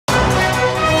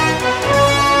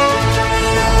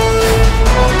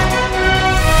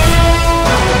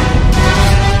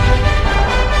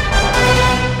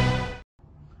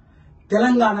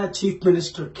Telangana Chief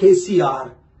Minister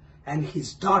KCR and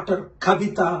his daughter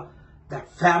Kavitha, that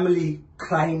family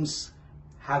crimes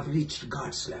have reached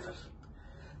God's level.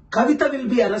 Kavitha will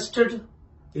be arrested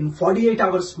in 48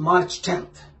 hours, March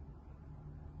 10th.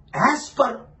 As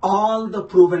per all the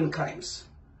proven crimes,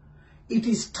 it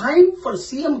is time for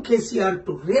CM KCR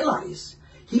to realize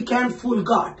he can't fool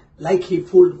God like he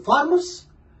fooled farmers,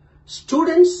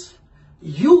 students,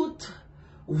 youth,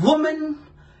 women,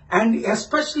 and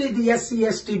especially the SC,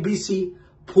 ST, BC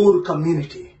poor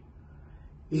community.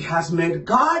 He has made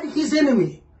God his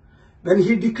enemy when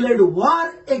he declared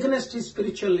war against his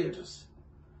spiritual leaders.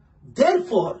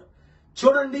 Therefore,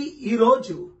 చూడండి ఈ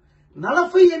రోజు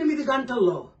 48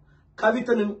 గంటల్లో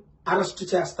కవితను arrest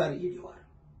చేస్తారు ఈడీవారు.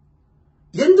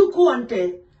 ఎందుకు అంటే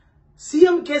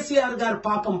CM KCR గారి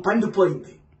పాపం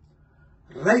పండిపోయింది.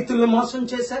 రైతులను మోసం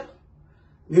చేశారు,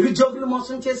 నిరుద్యోగులు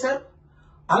మోసం చేశారు,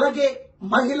 అలాగే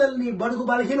మహిళల్ని, బడుగు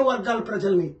బలహీన వర్గాల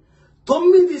ప్రజల్ని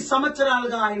 9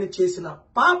 సంవత్సరాలుగా ఆయన చేసిన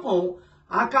పాపం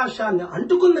ఆకాశాన్ని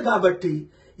అంటుకుంది. కాబట్టి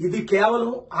ఇది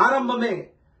కేవలం ఆరంభమే.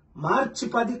 మార్చి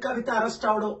 10 కవిత అరెస్ట్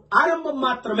అవడం ఆరంభం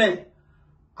మాత్రమే.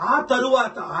 ఆ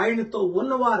తరువాత ఆయనతో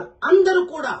ఉన్నవారు అందరూ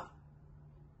కూడా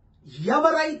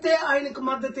ఎవరైతే ఆయనకు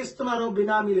మద్దతు ఇస్తున్నారో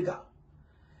బినామీలుగా,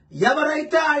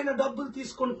 ఎవరైతే ఆయన డబ్బులు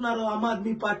తీసుకుంటున్నారో ఆమ్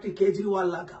ఆద్మీ పార్టీ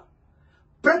కేజ్రీవాల్ లాగా,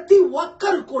 ప్రతి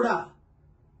ఒక్కరు కూడా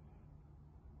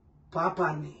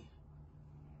పాపాన్ని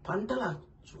పంటలా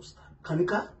చూస్తారు.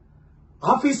 కనుక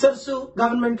ఆఫీసర్స్,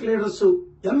 గవర్నమెంట్ లీడర్స్,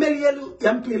 ఎమ్మెల్యేలు,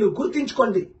 ఎంపీలు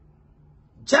గుర్తించుకోండి,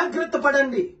 జాగ్రత్త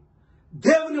పడండి,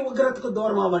 దేవుని ఉగ్రతకు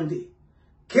దూరం అవ్వండి,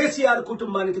 కేసీఆర్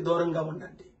కుటుంబానికి దూరంగా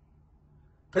ఉండండి.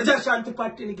 ప్రజాశాంతి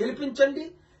పార్టీని గెలిపించండి.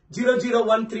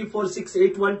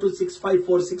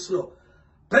 001346812656 లో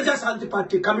ప్రజాశాంతి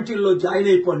పార్టీ కమిటీల్లో జాయిన్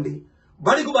అయిపోండి.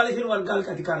 బడుగు బలహీన వర్గాలకు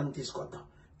అధికారం తీసుకొద్దాం.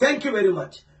 Thank you very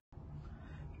much.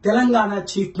 Telangana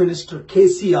Chief Minister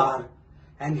KCR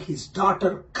and his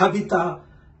daughter Kavitha,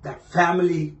 that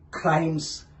family crimes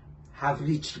have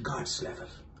reached God's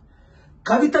level.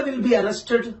 Kavitha will be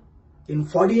arrested in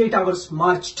 48 hours,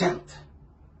 March 10th.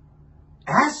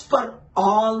 As per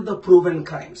all the proven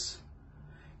crimes,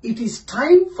 it is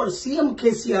time for CM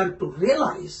KCR to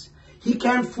realize he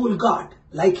can't fool God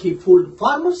like he fooled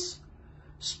farmers,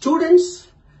 students,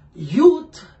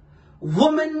 youth,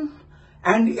 women,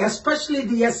 and especially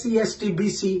the SC, ST,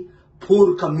 BC poor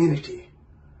community.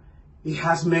 He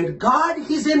has made God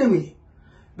his enemy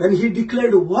when he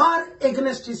declared war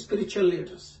against his spiritual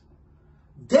leaders.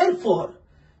 Therefore,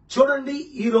 చూడండి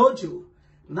ఈ రోజు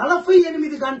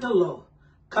 48 గంటల్లో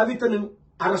కవితను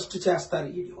arrest చేస్తారు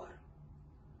ఈడీవారు.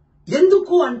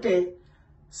 ఎందుకు అంటే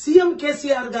CM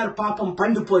KCR గారి పాపం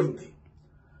పండిపోయింది.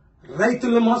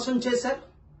 రైతులను మోసం చేశారు,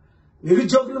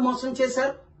 నిరుద్యోగులు మోసం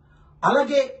చేశారు,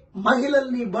 అలాగే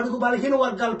మహిళల్ని, బడుగు బలహీన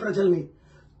వర్గాల ప్రజల్ని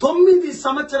 9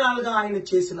 సంవత్సరాలుగా ఆయన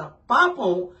చేసిన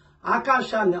పాపం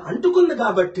ఆకాశాన్ని అంటుకుంది.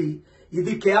 కాబట్టి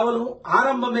ఇది కేవలం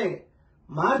ఆరంభమే.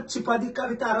 మార్చి 10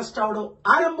 కవిత అరెస్ట్ అవడం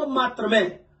ఆరంభం మాత్రమే.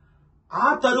 ఆ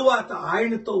తరువాత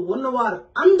ఆయనతో ఉన్నవారు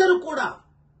అందరూ కూడా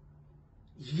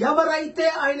ఎవరైతే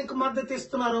ఆయనకు మద్దతు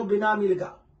ఇస్తున్నారో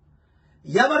బినామీలుగా,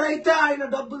 ఎవరైతే ఆయన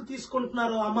డబ్బులు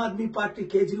తీసుకుంటున్నారో ఆమ్ ఆద్మీ పార్టీ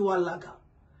కేజ్రీవాల్ లాగా,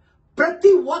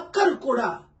 ప్రతి ఒక్కరు కూడా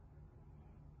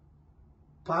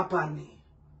పాపాన్ని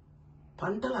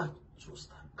పంటలా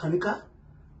చూస్తారు. కనుక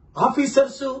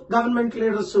ఆఫీసర్స్, గవర్నమెంట్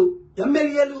లీడర్స్,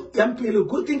 ఎమ్మెల్యేలు, ఎంపీలు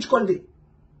గుర్తించుకోండి,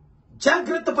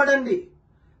 జాగ్రత్త పడండి,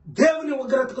 దేవుని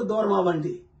ఉగ్రతకు దూరం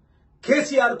అవ్వండి,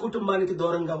 కేసీఆర్ కుటుంబానికి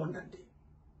దూరంగా ఉండండి.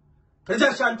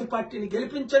 ప్రజాశాంతి పార్టీని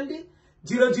గెలిపించండి.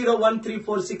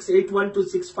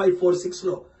 001346812656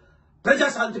 లో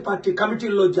ప్రజాశాంతి పార్టీ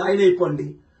కమిటీల్లో జాయిన్ అయిపోండి.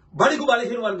 బడుగు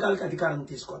బలహీన వర్గాలకు అధికారం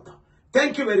తీసుకొద్దాం.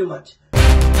 Thank you very much.